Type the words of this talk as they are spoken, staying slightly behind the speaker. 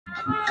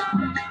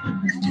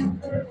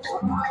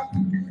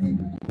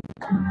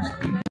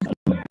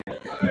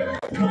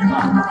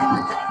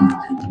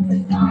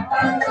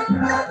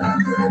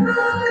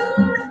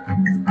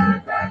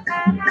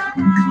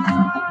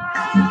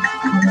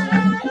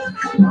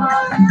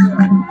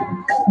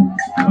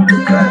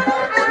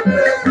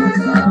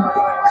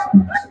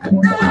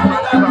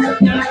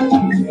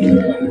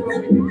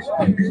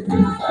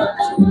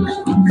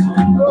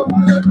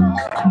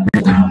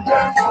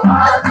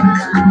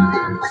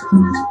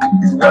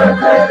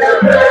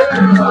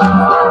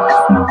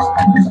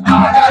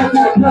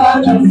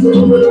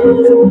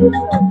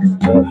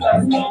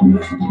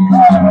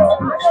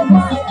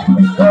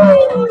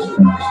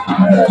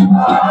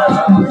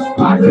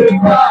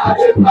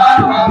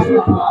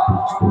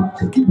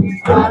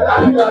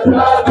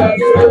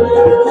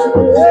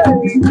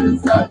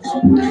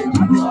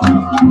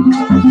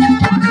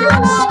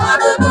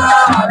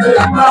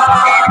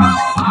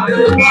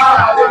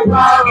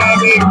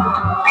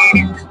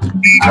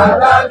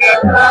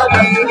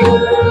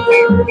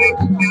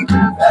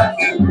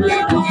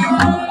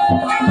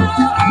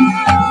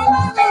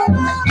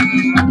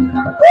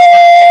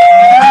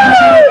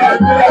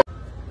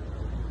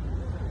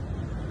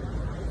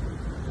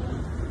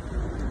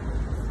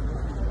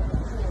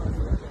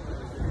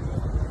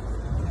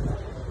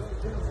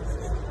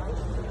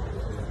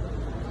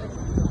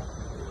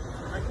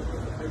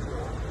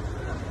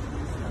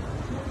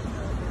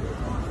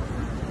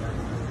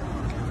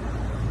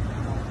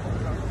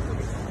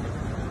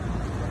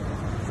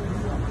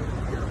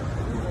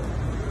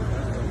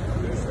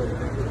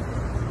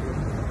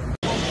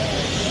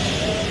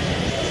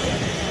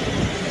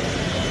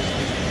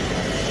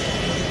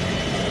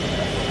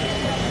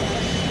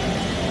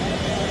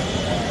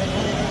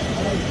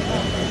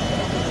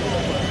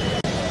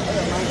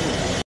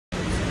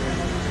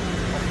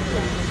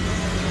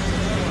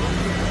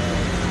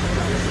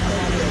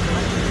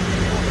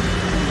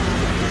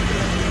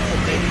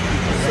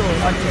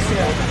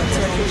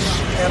Turkish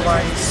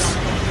Airlines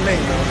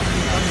plane.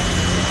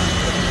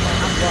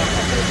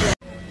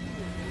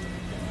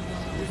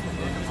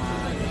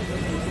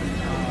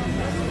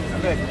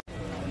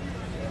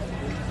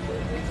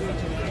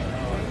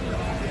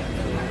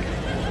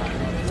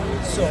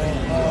 So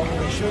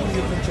we're showing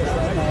you pictures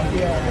right now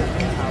here at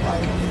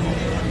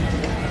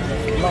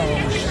the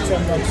lounge,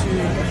 Terminal 2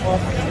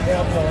 off the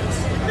airport.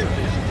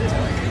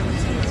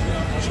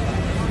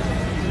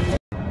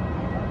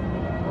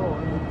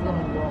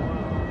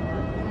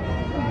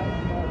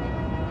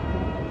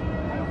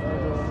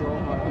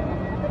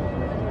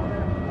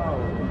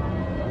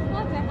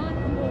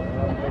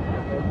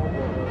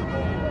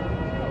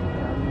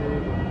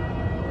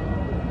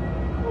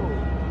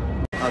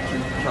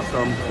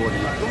 Custom for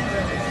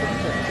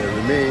the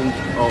remains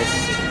of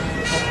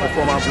the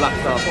former Black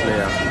Stars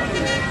player.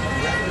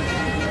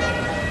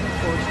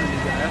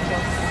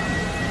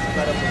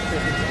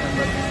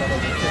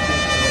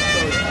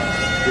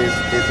 This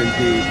is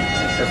indeed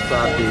a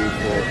sad day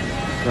for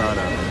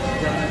Ghana.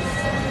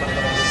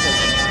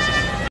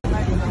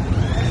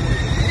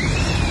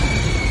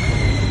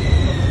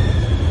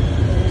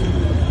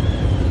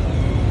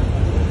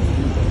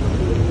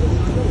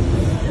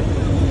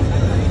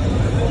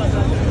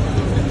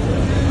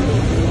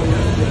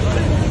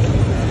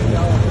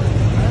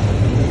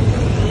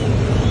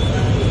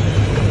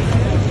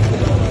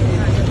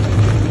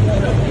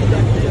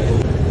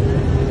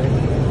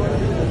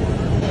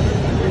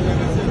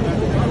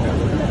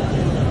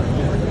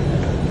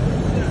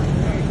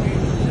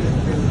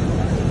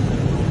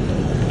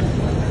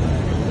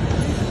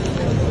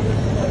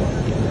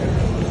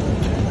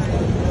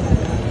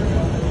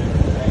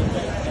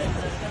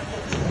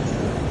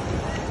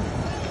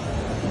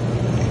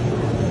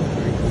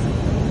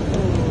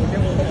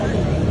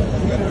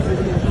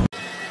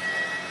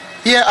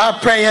 Hear our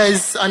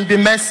prayers and be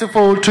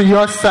merciful to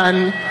your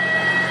son,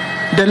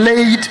 the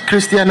late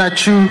Christian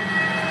Atsu,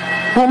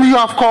 whom you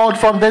have called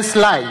from this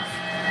life.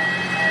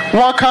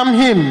 Welcome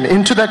him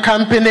into the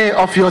company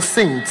of your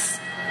saints,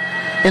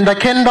 in the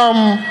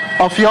kingdom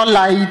of your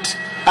light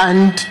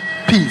and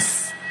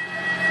peace.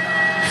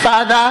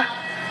 Father,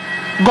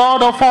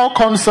 God of all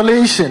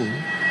consolation,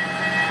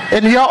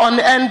 in your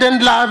unending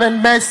love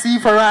and mercy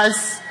for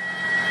us,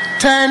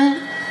 turn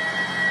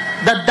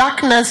the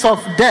darkness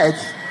of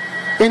death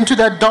into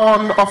the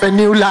dawn of a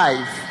new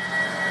life.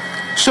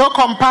 Show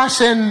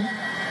compassion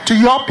to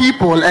your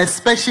people,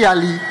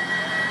 especially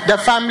the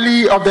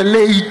family of the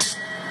late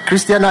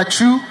Christian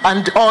Atsu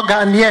and all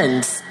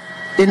Ghanaians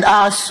in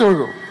our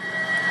sorrow.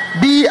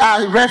 Be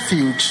our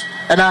refuge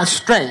and our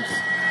strength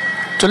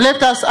to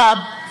lift us up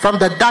from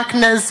the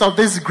darkness of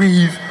this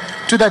grief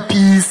to the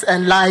peace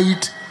and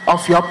light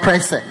of your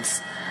presence.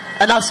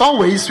 And as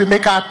always, we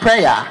make our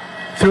prayer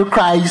through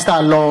Christ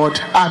our Lord.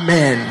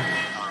 Amen.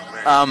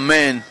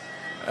 Amen.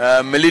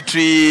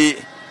 Military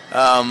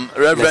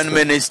Reverend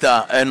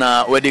Minister and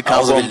where they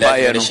come from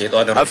Empire.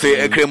 I feel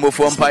a cream of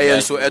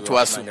Empire so it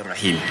was.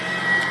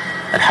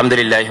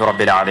 Alhamdulillah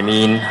Rabbil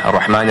Alameen,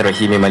 Ar-Rahman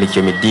Ar-Rahim, Malik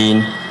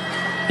Yawmiddin.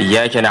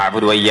 إياك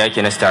نعبد وإياك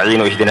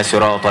نستعين واهدنا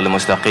الصراط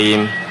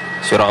المستقيم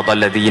صراط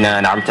الذين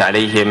أنعمت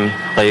عليهم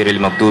غير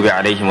المغضوب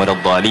عليهم ولا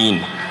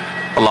الضالين.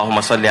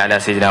 اللهم صل على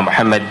سيدنا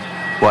محمد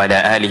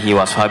وعلى آله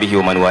وأصحابه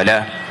ومن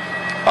والاه.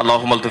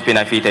 اللهم الطف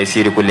بنا في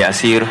تيسير كل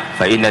أسير،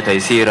 فإن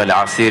تيسير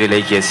العسير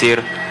إليك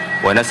يسير،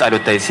 ونسأل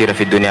التيسير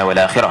في الدنيا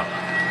والآخرة.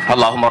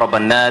 اللهم رب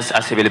الناس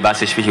أسهب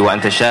الباس اشفه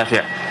وأنت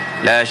الشافع،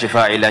 لا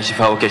شفاء إلا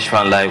شفاؤك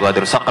شفاء لا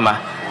يغادر سقمه.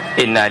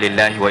 إنا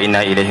لله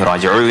وإنا إليه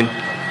راجعون،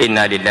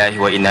 إنا لله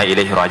وإنا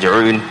إليه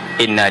راجعون،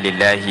 إنا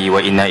لله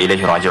وإنا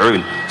إليه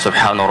راجعون.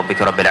 سبحان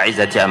ربك رب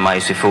العزة عما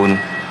يصفون،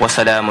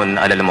 وسلام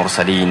على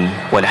المرسلين،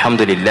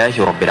 والحمد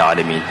لله رب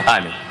العالمين.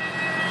 آمين.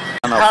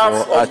 On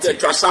behalf of the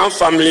Trasan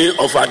family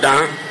of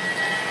Adan,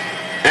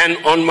 and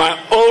on my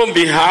own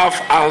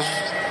behalf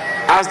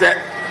as the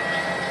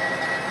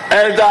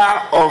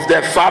elder of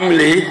the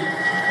family,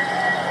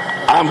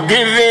 I'm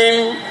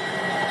giving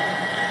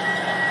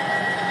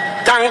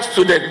thanks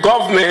to the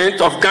government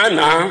of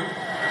Ghana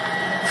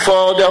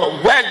for the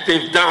work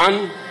they've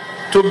done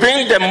to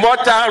bring the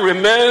mortal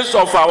remains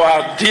of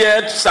our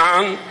dear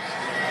son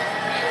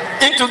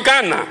into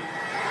Ghana.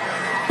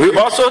 We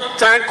also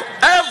thank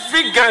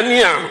every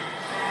Ghanaian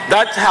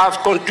that has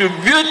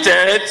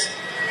contributed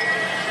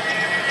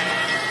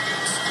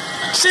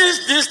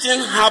since this thing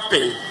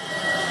happened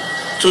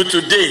to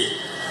today.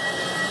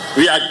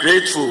 We are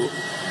grateful.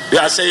 We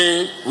are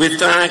saying, we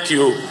thank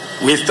you,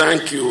 we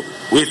thank you,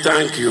 we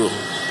thank you.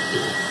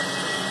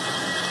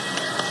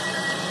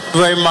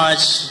 Very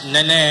much,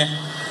 Nene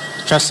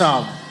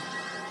Chasam,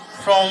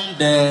 from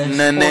the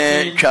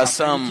Nene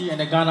Chasam and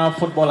the Ghana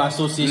Football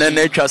Association.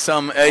 Nene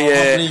Chasam,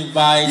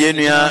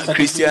 Yenya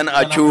Christian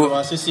Achu,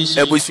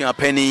 Ebusia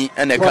Penny,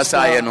 and the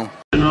Kasayano.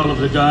 General of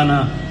the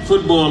Ghana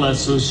Football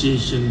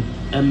Association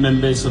and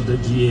members of the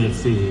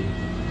GFA,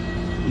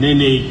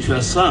 Nene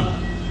Chasam,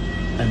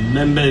 and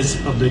members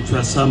of the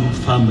Chasam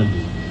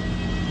family.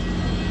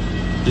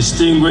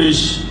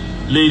 Distinguished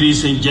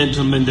ladies and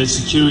gentlemen, the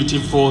security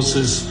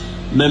forces,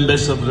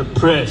 members of the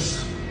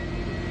press,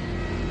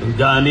 and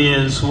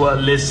Ghanaians who are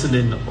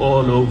listening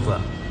all over.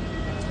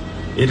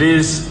 It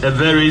is a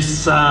very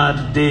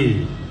sad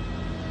day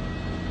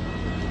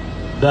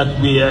that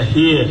we are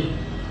here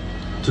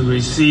to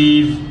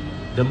receive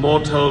the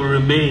mortal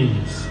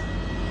remains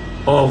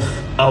of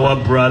our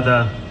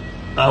brother,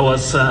 our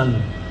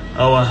son,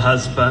 our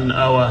husband,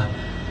 our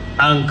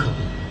uncle.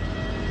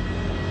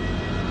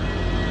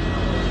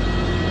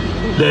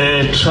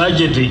 The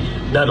tragedy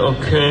that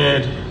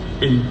occurred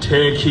in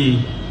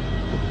Turkey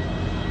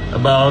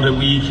about a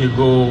week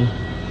ago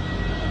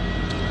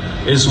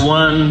is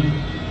one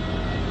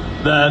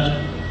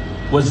that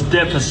was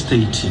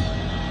devastating,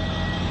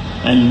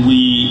 and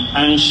we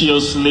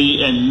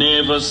anxiously and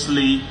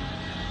nervously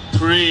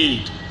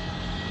prayed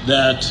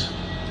that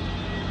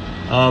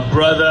our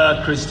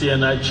brother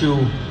Christian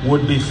Achu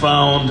would be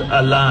found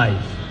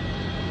alive.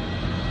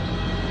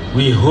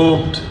 We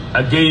hoped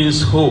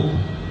against hope.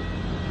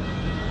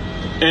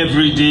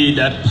 Every day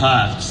that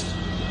passed,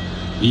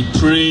 we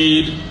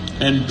prayed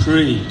and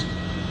prayed.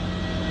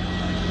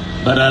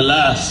 But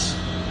alas,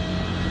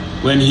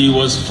 when he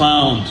was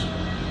found,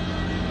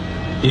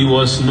 he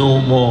was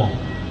no more.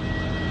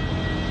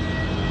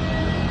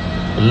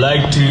 I'd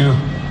like to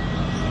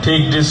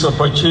take this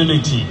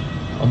opportunity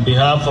on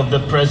behalf of the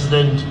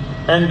President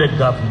and the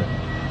government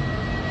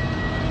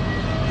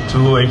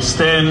to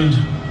extend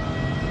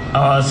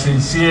our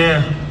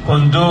sincere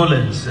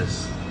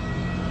condolences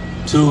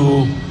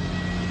to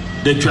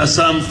the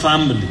Chasam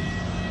family.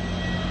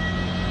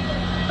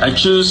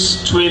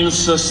 Achu's twin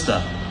sister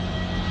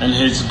and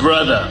his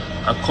brother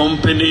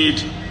accompanied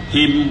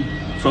him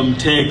from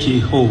Turkey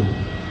home.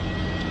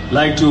 I'd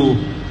like to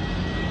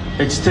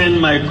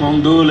extend my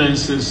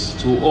condolences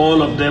to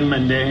all of them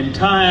and their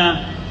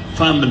entire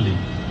family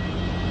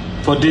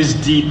for this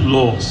deep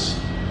loss.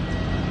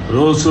 I'd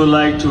also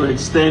like to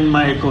extend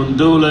my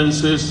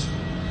condolences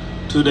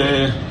to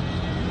the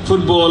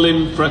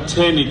footballing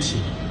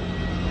fraternity.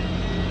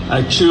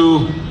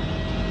 Achu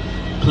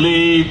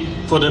played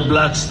for the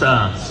Black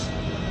Stars,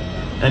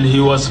 and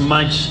he was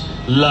much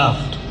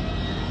loved,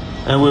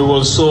 and we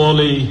will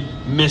sorely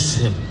miss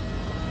him.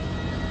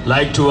 I'd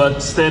like to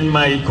extend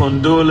my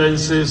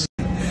condolences.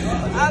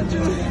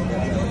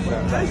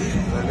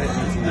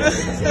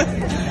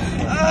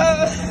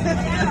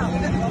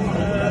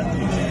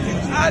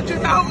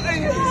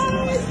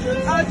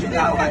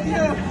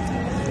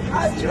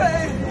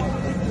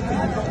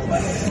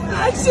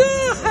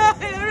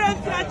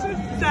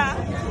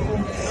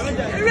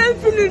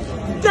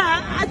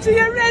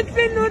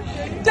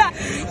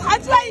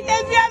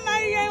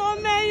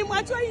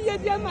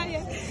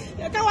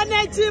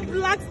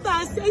 Black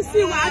Stars,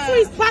 Atu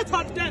is part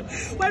of them.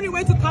 When we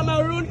went to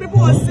Cameroon, people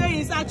were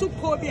saying it's Atu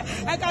Kobia,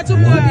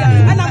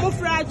 and I'm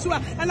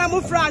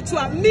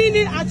Afratua,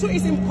 meaning Atu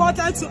is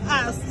important to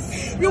us.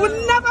 We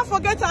will never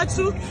forget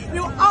Atu. We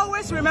will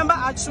always remember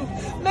Atu.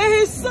 May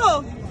his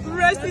soul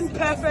rest in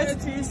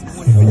perfect peace.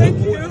 Thank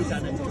you.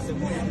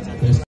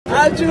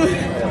 Atu.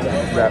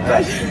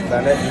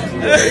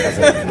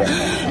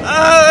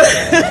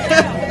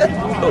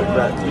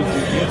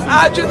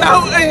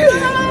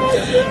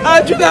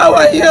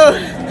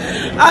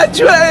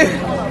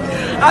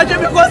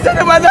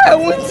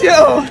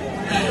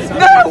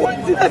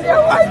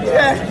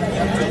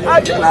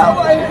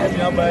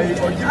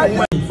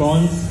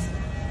 Funds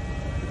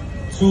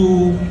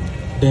to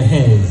the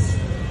heirs.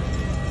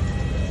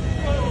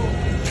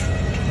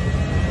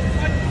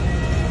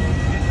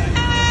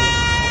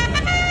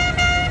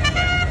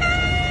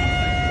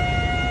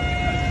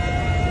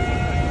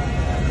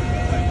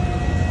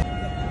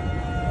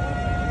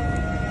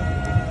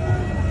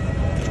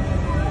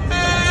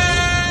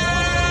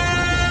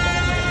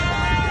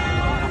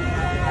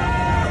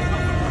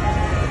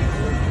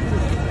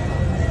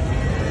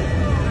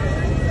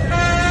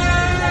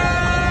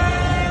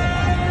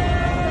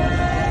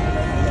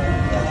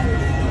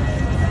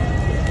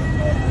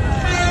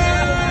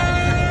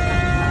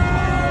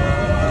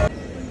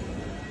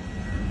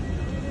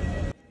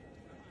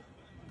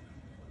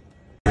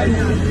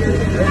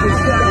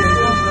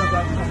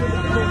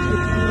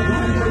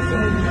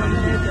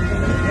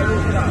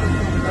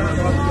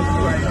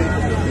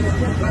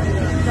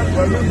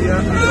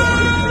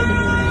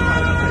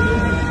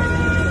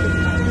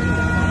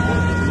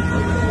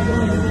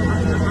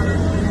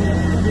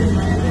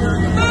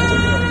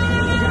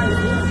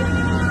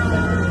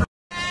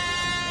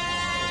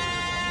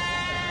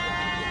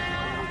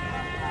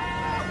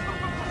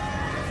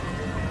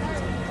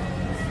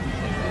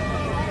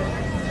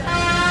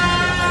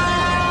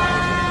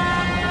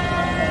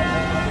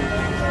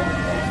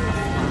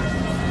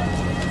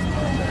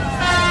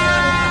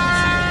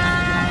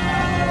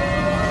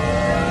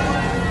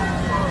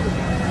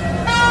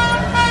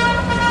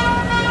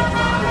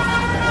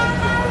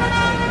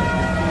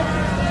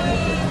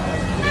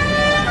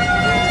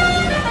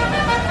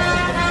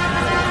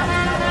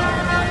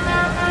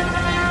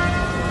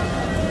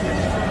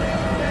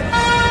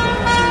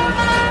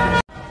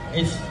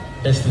 Its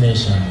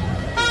destination.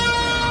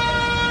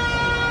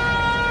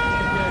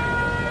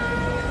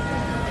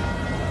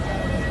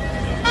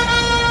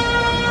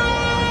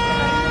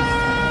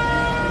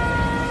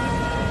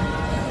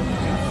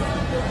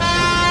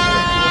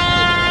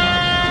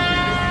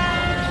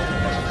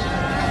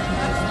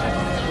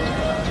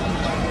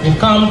 We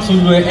come to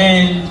the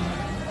end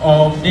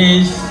of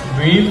this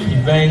brief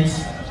event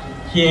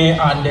here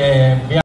at the